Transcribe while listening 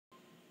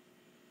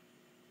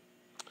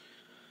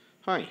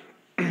Hi.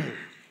 Been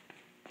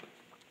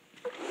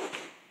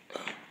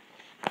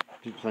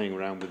playing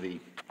around with the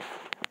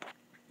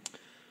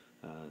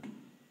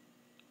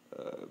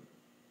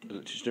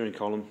electric steering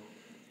column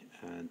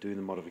and doing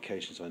the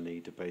modifications I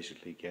need to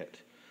basically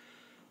get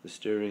the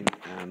steering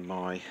and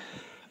my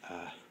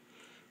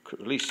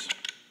quick release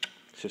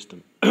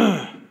system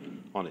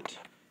on it.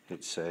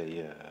 It's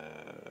a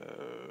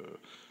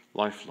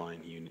lifeline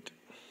unit.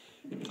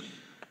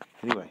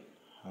 Anyway,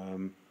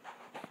 if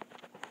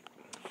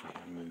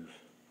I move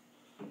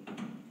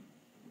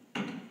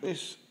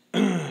this.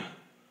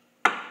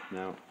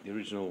 Now, the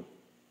original,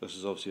 this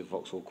is obviously a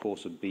Vauxhall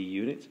Corsa B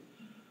unit,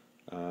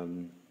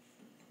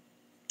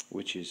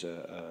 which is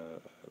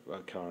a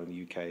car in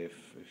the UK.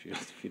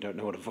 If you don't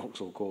know what a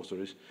Vauxhall Corsa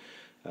is,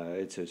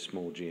 it's a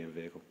small GM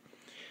vehicle.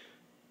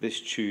 This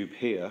tube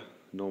here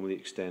normally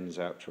extends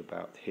out to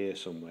about here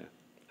somewhere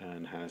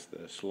and has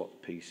the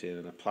slot piece in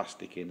and a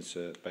plastic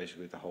insert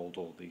basically to hold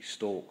all these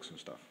stalks and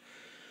stuff.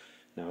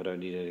 Now I don't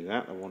need any of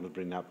that, I want to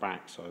bring that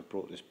back, so I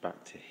brought this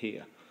back to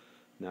here.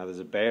 Now there's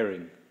a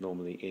bearing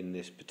normally in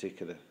this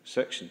particular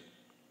section,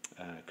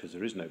 because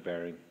there is no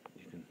bearing.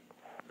 You can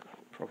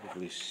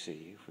probably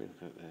see, if we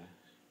look at there,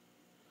 there's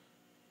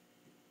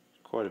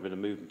quite a bit of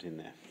movement in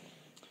there.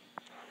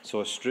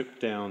 So I stripped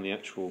down the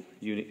actual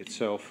unit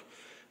itself,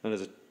 and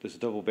there's a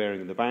double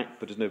bearing in the back,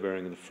 but there's no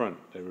bearing in the front.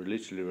 They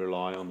literally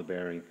rely on the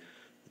bearing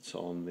that's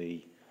on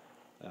the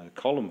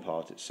column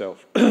part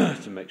itself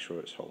to make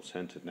sure it's hole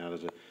centered. Now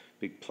there's a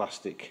big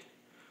plastic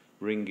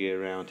ring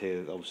gear around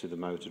here that obviously the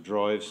motor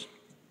drives.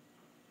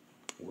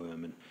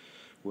 Worm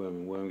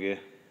gear,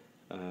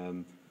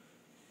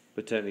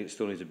 but technically it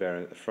still needs a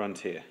bearing at the front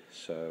here.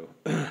 So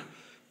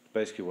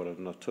basically what I've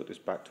done, I've took this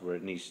back to where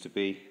it needs to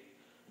be,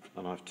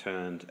 and I've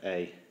turned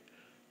a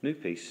new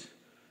piece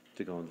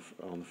to go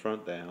on the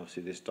front there.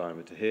 Obviously this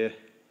diameter here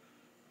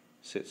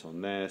sits on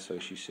there, so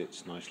she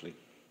sits nicely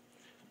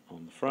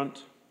on the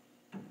front.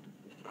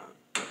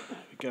 There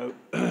we go.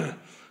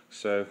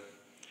 So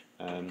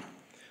and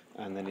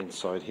then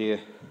inside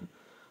here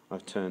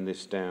I've turned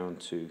this down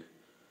to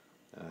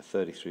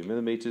 33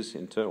 millimeters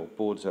internal,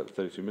 borders out to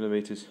 33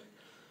 millimeters,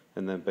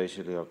 and then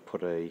basically I've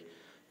put a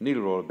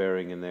needle roller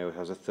bearing in there. It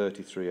has a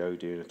 33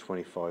 OD and a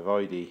 25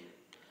 ID.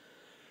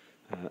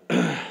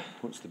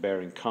 Once the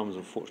bearing comes,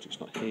 unfortunately it's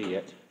not here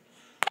yet,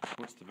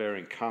 once the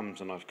bearing comes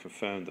and I've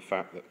confirmed the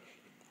fact that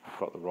I've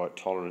got the right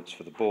tolerance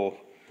for the bore,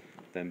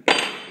 then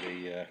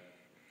basically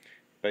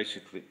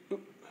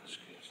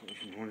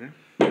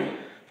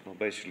I'll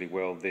basically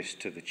weld this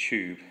to the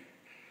tube.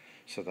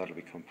 So that'll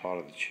become part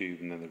of the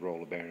tube, and then the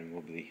roller bearing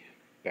will be the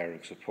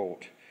bearing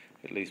support.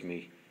 It leaves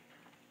me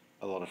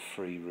a lot of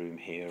free room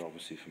here,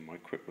 obviously, for my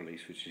quick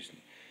release, which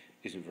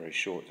isn't very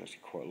short, it's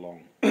actually quite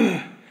long.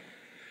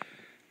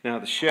 Now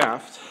the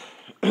shaft,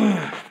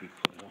 if we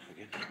pull it off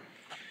again,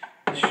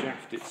 the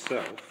shaft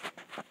itself,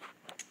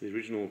 the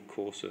original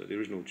Corsa, the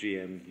original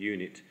GM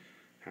unit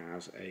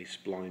has a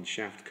spline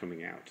shaft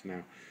coming out.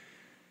 Now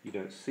you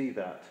don't see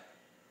that.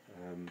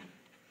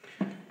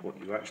 What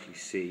you actually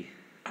see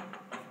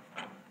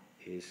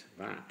is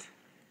that.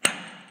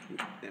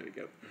 There we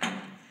go.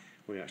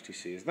 What you actually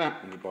see is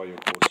that when you buy your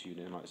Corsa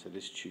unit, and like I said,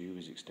 this tube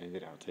is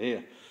extended out to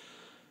here.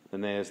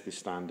 And there's the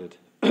standard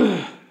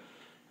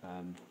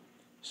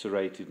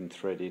serrated and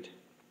threaded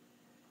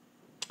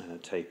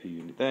taper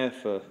unit there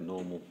for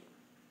normal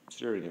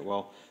steering it.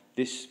 Well,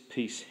 this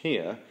piece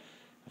here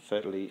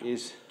effectively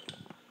is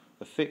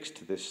affixed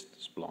to this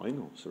spline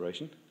or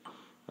serration,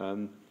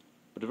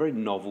 but a very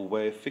novel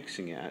way of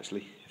fixing it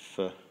actually.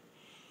 If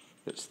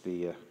that's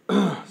the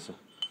so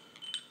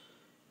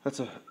that's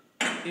a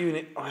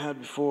unit I had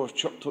before. I've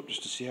chopped up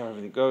just to see how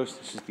everything goes.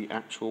 This is the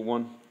actual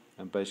one,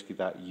 and basically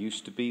that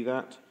used to be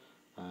that.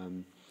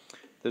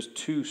 There's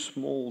two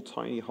small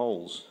tiny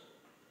holes.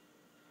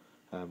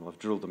 I've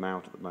drilled them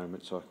out at the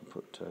moment so I can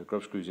put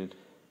grub screws in.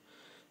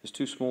 There's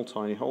two small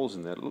tiny holes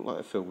in there that look like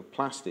they're filled with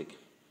plastic.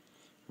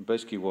 And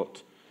basically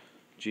what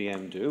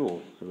GM do,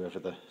 or whoever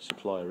the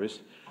supplier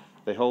is,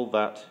 they hold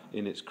that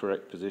in its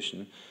correct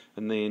position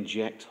and they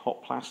inject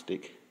hot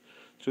plastic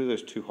through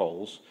those two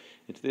holes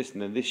into this,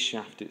 and then this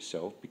shaft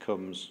itself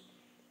becomes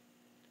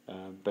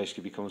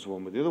basically becomes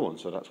one with the other one,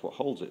 so that's what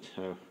holds it.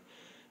 So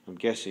I'm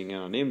guessing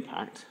on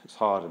impact it's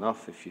hard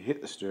enough. If you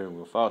hit the steering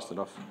wheel fast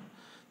enough,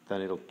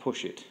 then it'll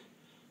push it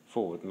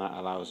forward, and that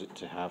allows it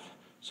to have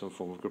some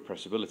form of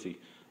compressibility,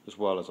 as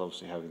well as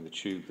obviously having the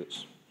tube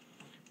that's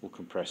will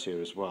compress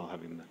here as well,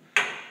 having the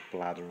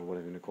bladder or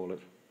whatever you want to call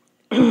it.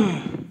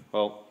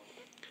 Well,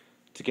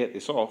 to get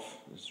this off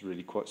is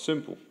really quite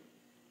simple.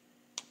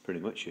 Pretty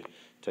much you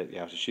take the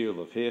outer shield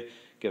off here,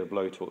 get a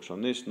blowtorch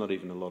on this, not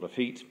even a lot of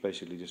heat,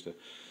 basically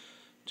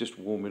just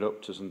warm it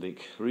up to something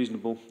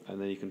reasonable, and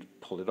then you can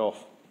pull it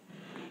off.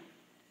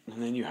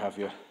 And then you have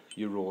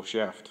your raw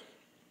shaft.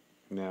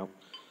 Now,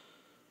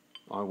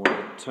 I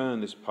want to turn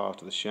this part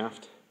of the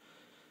shaft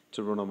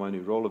to run on my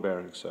new roller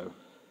bearing, so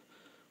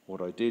what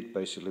I did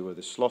basically where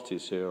the slot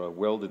is here, I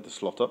welded the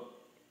slot up,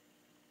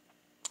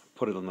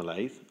 put it on the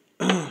lathe,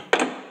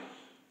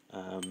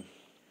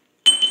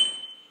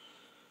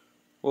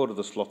 ordered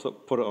the slot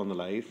up, put it on the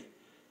lathe,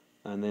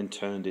 and then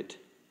turned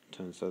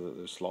so that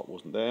the slot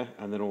wasn't there,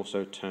 and then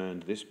also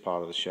turned this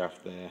part of the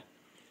shaft there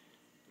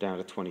down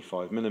to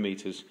 25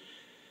 millimeters,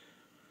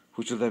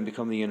 which will then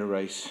become the inner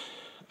race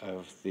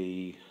of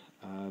the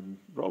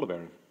roller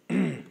bearing.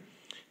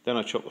 Then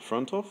I chopped the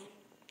front off,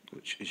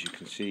 which, as you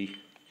can see,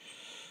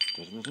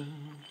 you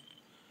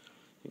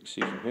can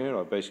see from here,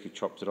 I basically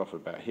chopped it off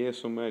about here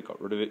somewhere, got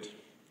rid of it.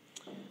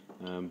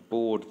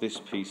 Bored this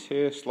piece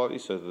here slightly,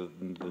 so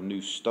the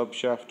new stub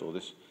shaft, or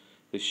this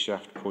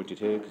shaft pointed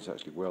here, because it's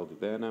actually welded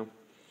there now.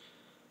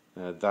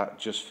 That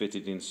just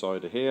fitted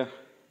inside of here.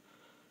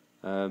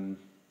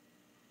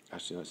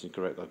 Actually, that's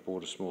incorrect. I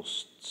bored a small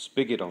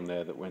spigot on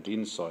there that went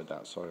inside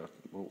that. Sorry,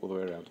 all the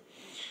way around.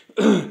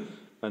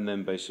 And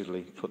then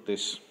basically put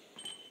this,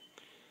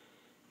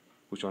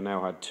 which I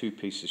now had 2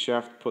 pieces of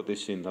shaft, put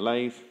this in the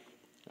lathe,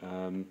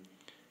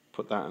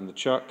 put that in the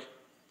chuck,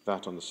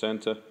 that on the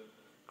centre,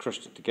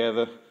 crushed it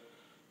together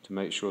to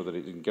make sure that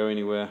it didn't go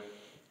anywhere,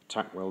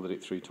 tack welded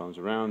it 3 times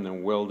around,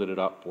 then welded it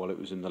up while it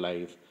was in the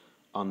lathe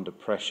under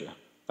pressure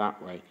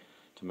that way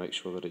to make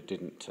sure that it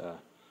didn't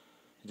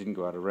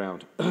go out of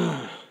round.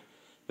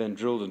 Then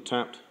drilled and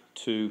tapped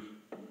 2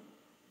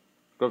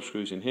 grub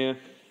screws in here,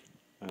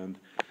 and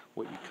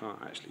what you can't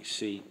actually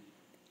see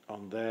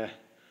on there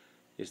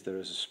is there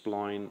is a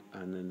spline,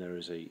 and then there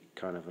is a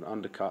kind of an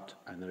undercut,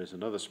 and there is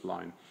another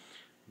spline.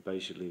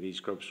 Basically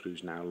these grub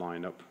screws now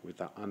line up with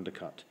that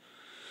undercut.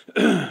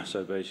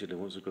 So basically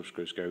once the grub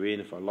screws go in,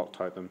 if I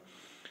Loctite them,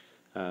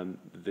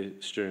 the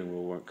steering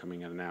wheel won't come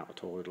in and out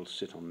at all, it'll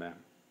sit on there.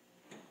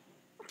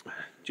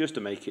 Just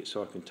to make it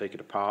so I can take it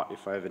apart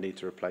if I ever need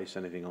to replace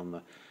anything on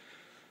the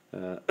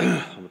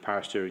on the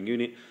power steering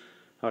unit.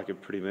 I can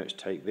pretty much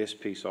take this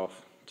piece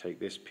off,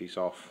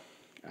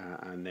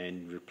 and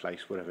then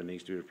replace whatever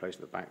needs to be replaced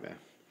at the back there.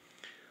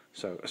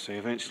 So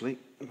eventually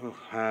we'll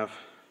have,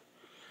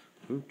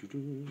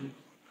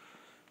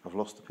 I've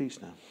lost the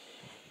piece now.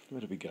 Where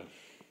did we go?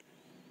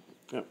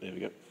 Oh, there we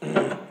go.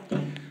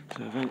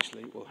 So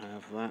eventually we'll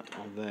have that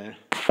on there,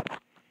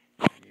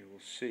 and you will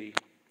see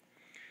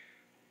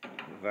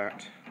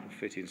that will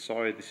fit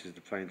inside. This is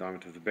the plain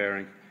diameter of the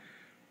bearing.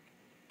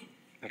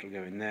 That'll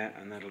go in there,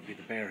 and that'll be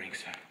the bearing.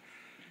 So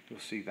you'll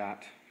see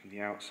that from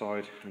the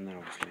outside, and then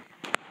obviously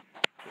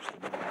just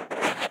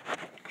a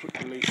quick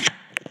release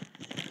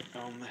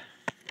on there.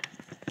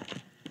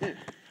 Yeah, if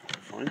I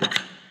can find it.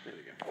 There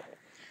we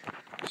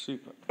go.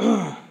 Super.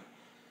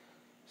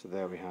 So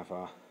there we have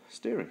our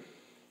steering.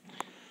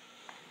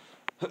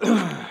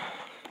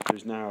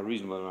 There's now a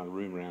reasonable amount of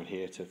room around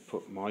here to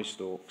put my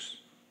stalks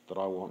that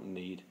I want and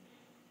need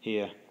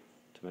here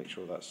to make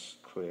sure that's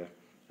clear.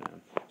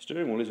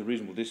 Steering wheel is a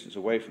reasonable distance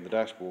away from the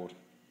dashboard,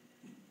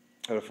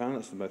 and I found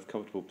that's the most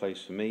comfortable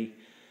place for me.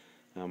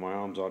 My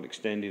arms aren't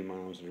extended, my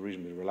arms are in a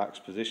reasonably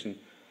relaxed position,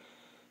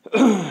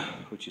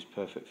 which is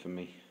perfect for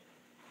me.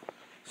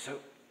 So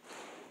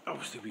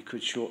obviously we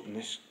could shorten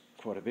this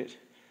quite a bit.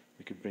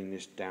 We could bring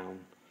this down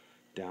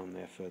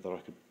there further. I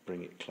could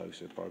bring it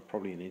closer by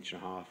probably 1.5 inches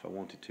if I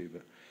wanted to,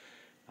 but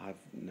I have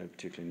no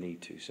particular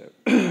need to. So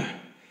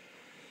there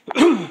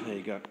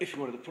you go. If you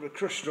wanted to put a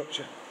crush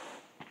structure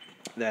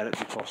there, that'd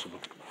be possible.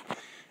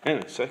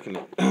 Anyway,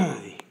 secondly,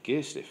 the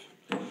gear stiff.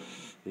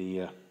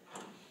 The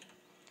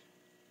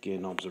gear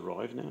knobs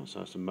arrive now,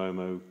 so it's a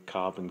Momo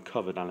carbon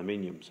covered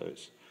aluminium, so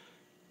it's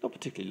not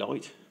particularly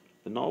light,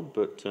 the knob,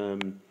 but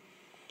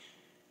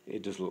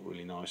it does look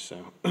really nice.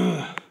 So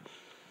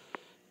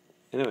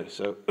anyway,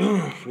 so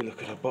if we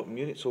look at our bottom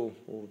units, all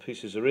the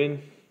pieces are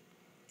in.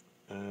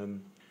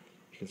 You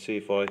can see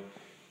if I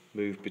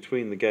move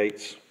between the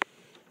gates,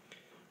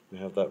 we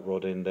have that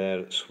rod in there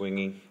that's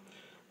swinging.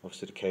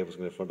 Obviously the cable's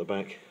going to front to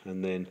back,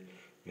 and then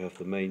we have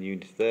the main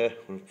unit there.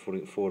 We're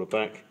putting it forward to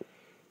back.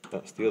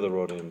 That's the other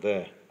rod in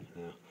there.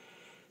 Now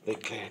they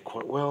clear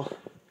quite well,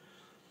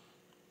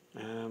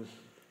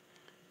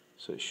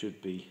 so it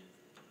should be.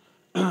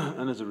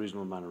 And there's a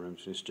reasonable amount of room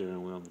between the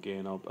steering wheel and the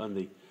gear knob and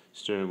the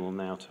steering wheel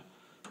now to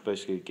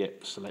basically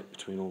select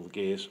between all the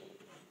gears.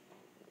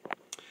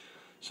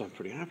 So I'm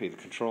pretty happy. The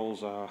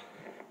controls are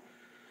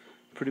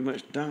pretty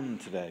much done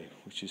today,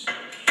 which is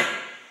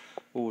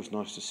always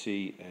nice to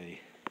see a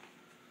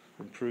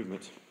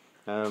improvement.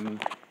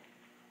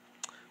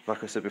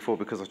 Like I said before,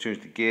 because I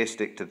changed the gear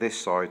stick to this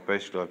side,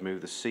 basically I've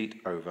moved the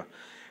seat over,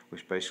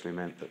 which basically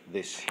meant that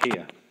this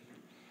here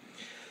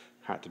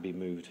had to be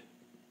moved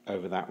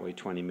over that way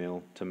 20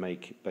 mil to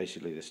make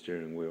basically the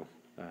steering wheel.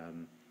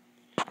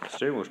 The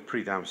steering wheel is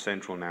pretty damn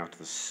central now to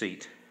the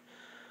seat.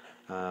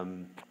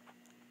 You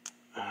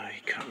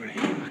can't really,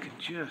 I can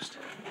just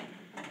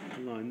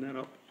line that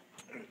up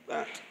like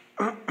that.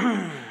 Go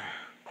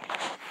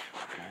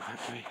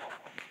that way.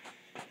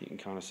 You can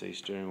kind of see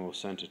steering wheel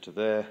centred to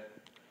there,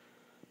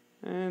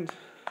 and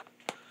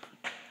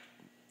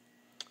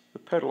the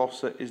pedal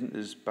offset isn't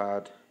as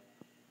bad.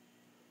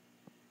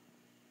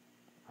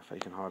 You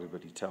can hardly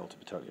really tell, to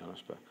be totally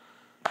honest, but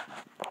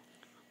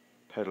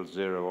pedal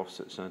 0,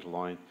 offset centre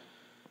line,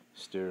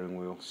 steering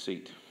wheel,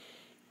 seat.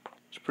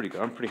 It's pretty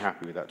good. I'm pretty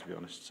happy with that, to be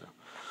honest. So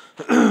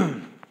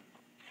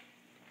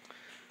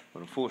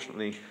but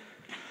unfortunately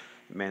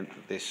it meant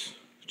that this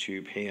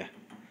tube here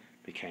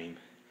became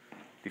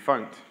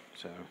defunct.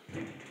 So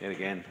yet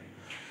again,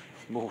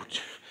 more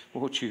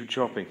tube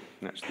chopping.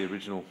 That's the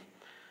original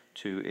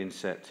 2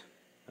 inset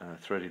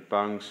threaded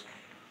bungs.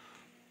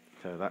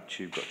 So that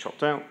tube got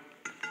chopped out,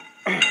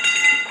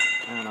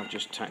 and I've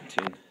just tacked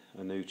in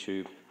a new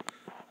tube.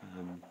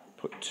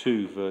 Put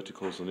 2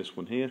 verticals on this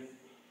one here.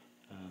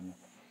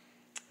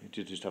 I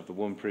did just have the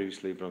one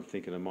previously, but I'm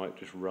thinking I might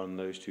just run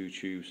those 2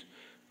 tubes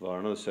via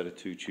another set of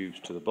 2 tubes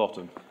to the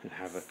bottom and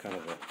have a kind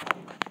of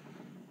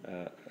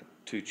a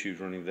 2 tubes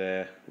running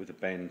there with a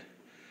bend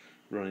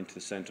running to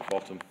the centre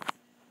bottom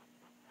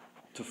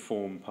to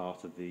form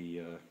part of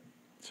the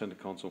centre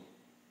console.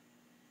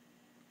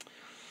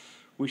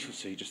 We shall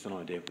see, just an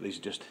idea, but these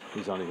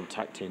aren't even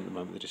tacked in at the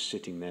moment, they're just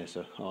sitting there,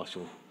 so I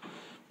shall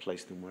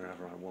place them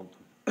wherever I want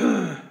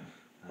them.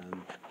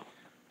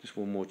 Just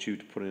one more tube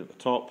to put in at the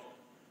top,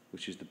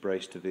 which is the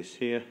brace to this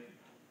here.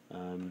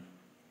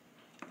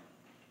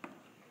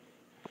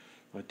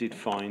 I did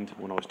find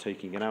when I was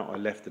taking it out, I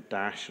left the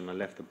dash and I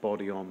left the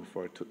body on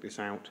before I took this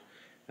out,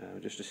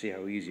 just to see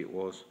how easy it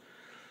was.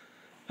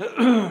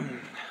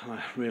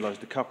 I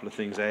realised a couple of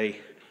things. A,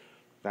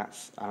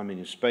 that's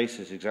aluminium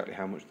spacers, exactly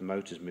how much the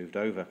motor's moved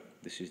over.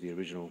 This is the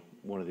original,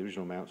 one of the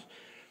original mounts.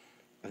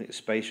 I think the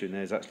spacer in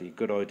there is actually a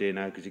good idea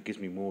now because it gives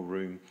me more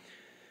room.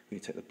 You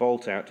take the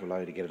bolt out to allow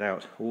you to get it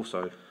out.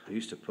 Also, I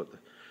used to put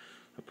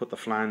the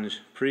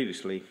flange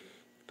previously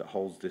that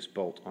holds this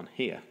bolt on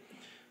here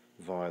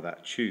via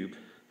that tube,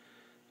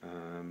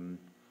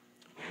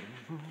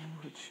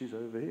 which is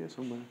over here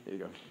somewhere. There you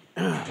go.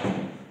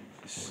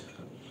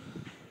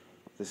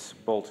 This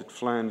bolted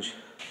flange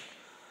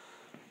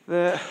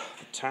there,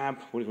 the tab,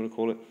 what do you want to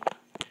call it,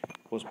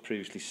 was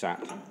previously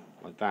sat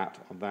like that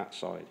on that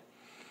side.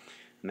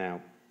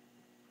 Now,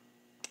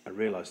 I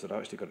realised that I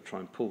actually got to try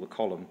and pull the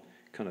column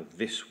kind of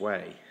this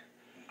way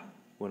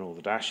when all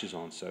the dash is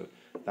on, so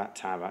that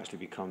tab actually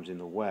becomes in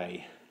the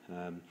way. So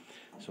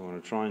what I'm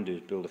going to try and do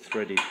is build a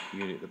threaded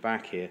unit at the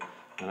back here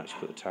and actually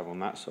put the tab on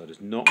that side.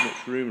 There's not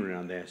much room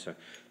around there, so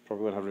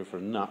probably won't have room for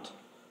a nut.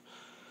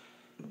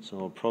 So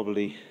I'll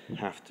probably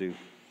have to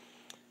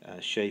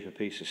shape a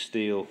piece of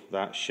steel,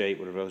 that shape,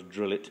 whatever else,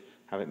 drill it,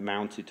 have it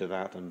mounted to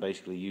that, and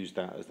basically use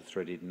that as the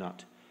threaded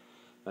nut,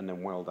 and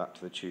then weld that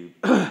to the tube.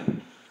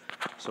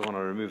 So when I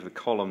remove the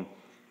column,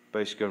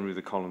 basically remove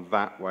the column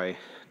that way,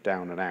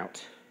 down and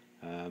out,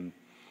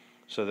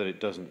 so that it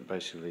doesn't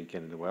basically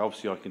get in the way.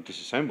 Obviously I can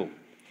disassemble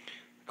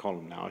the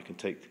column now. I can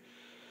take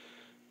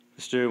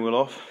the steering wheel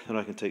off, then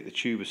I can take the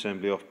tube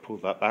assembly off, pull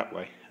that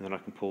way, and then I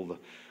can pull the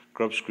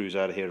grub screws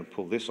out of here and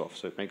pull this off,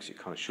 so it makes it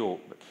kind of short.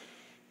 But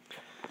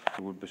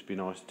it would just be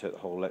nice to take the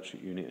whole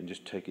electric unit and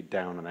just take it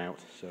down and out.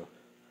 So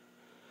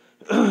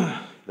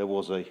there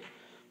was a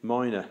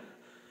minor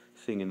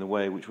thing in the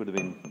way which would have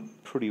been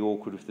pretty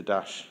awkward if the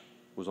dash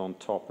was on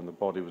top and the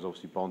body was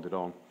obviously bonded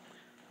on.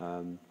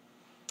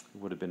 It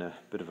would have been a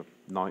bit of a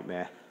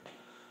nightmare.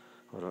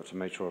 I'd have to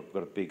make sure I've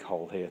got a big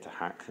hole here to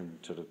hack and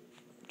sort of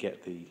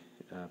get the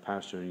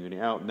power steering unit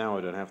out. Now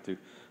I don't have to.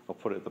 I'll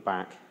put it at the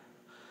back.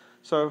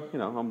 So, you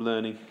know, I'm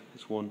learning.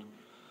 It's one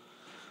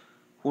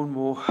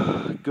more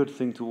good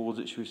thing towards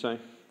it, should we say.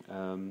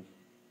 So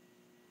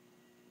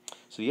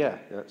yeah,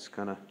 that's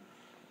kind of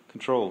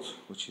controls,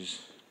 which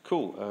is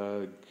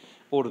cool.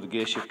 Ordered the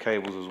gear shift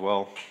cables as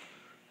well.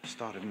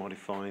 Started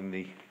modifying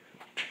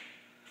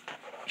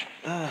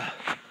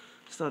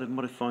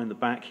the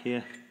back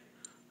here.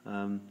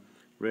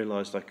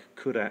 Realised I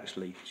could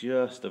actually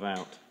just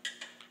about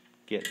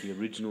get the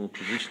original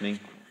positioning.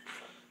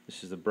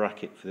 This is the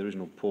bracket for the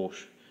original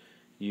Porsche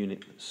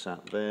unit that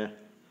sat there.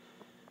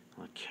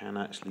 I can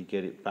actually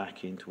get it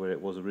back into where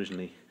it was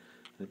originally.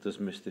 It does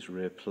miss this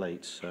rear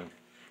plate, so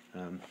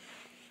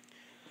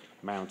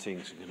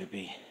mountings are going to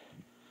be,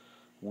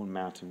 one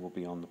mounting will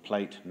be on the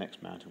plate,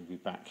 next mounting will be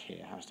back here.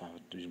 It has to have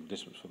a reasonable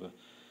distance for the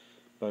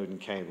Bowden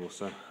cable,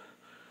 so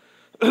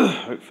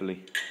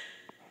hopefully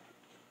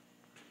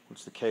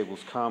once the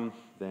cables come,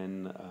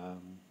 then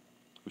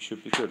we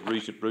should be good.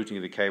 Routing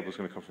of the cable is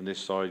going to come from this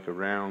side, go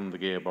round the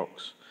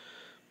gearbox,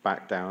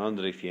 back down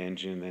underneath the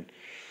engine, then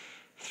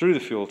through the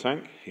fuel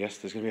tank. Yes,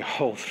 there's going to be a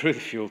hole through the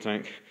fuel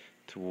tank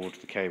towards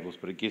the cables,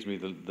 but it gives me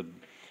the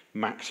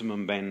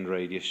maximum bend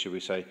radius, shall we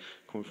say.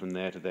 Coming from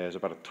there to there is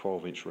about a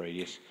 12-inch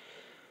radius.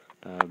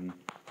 The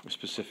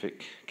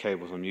specific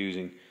cables I'm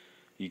using,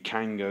 you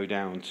can go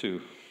down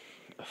to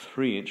a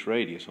 3-inch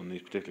radius on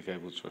these particular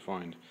cables, which I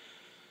find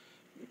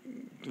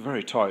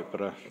very tight,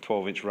 but a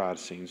 12-inch rad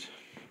seems,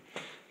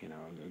 you know,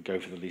 go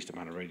for the least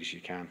amount of radius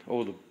you can,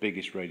 or the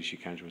biggest radius you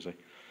can, shall we say.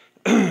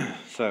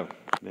 So,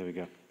 there we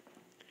go.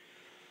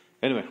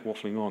 Anyway,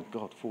 waffling on.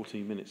 God,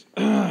 14 minutes.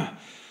 I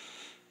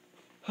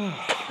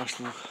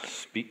shall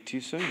speak to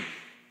you soon.